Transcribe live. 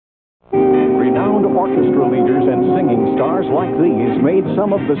orchestra leaders and singing stars like these made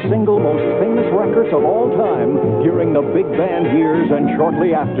some of the single most famous records of all time during the big band years and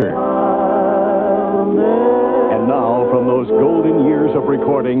shortly after. And now, from those golden years of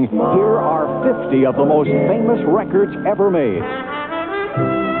recording, here are 50 of the most famous records ever made.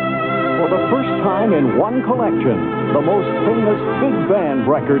 For the first time in one collection, the most famous big band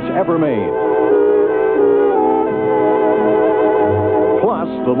records ever made. Plus,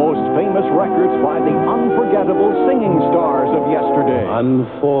 the most famous records by the unforgettable singing stars of yesterday.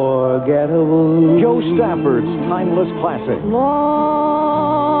 Unforgettable. Joe Stafford's timeless classic. Long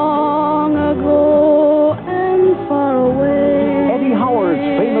ago and far away. Eddie Howard's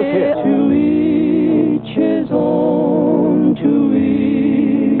famous hit. To each his own, to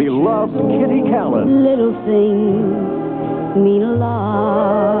each. Beloved Kitty Callan. Little things mean a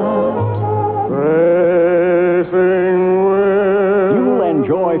lot. You'll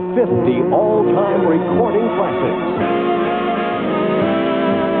enjoy 50 all-time recording classics.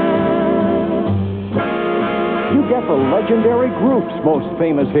 You get the legendary group's most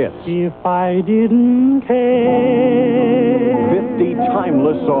famous hits. If I didn't care. 50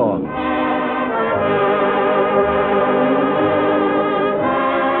 timeless songs.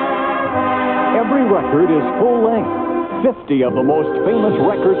 Every record is full length. 50 of the most famous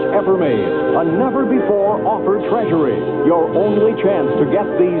records ever made. A never-before-offered treasury. Your only chance to get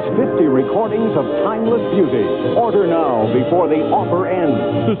these 50 recordings of timeless beauty. Order now before the offer ends.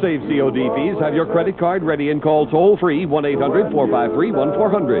 To save COD fees, have your credit card ready and call toll-free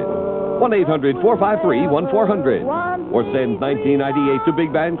 1-800-453-1400. 1-800-453-1400. Or send 1998 to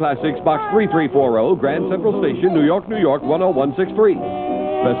Big Band Classics, Box 3340, Grand Central Station, New York, New York, 10163.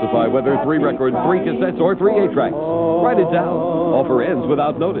 Specify whether 3 records, 3 cassettes, or 3 8-tracks. Write it down. Offer ends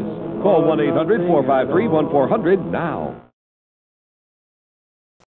without notice. Call 1-800-453-1400 now.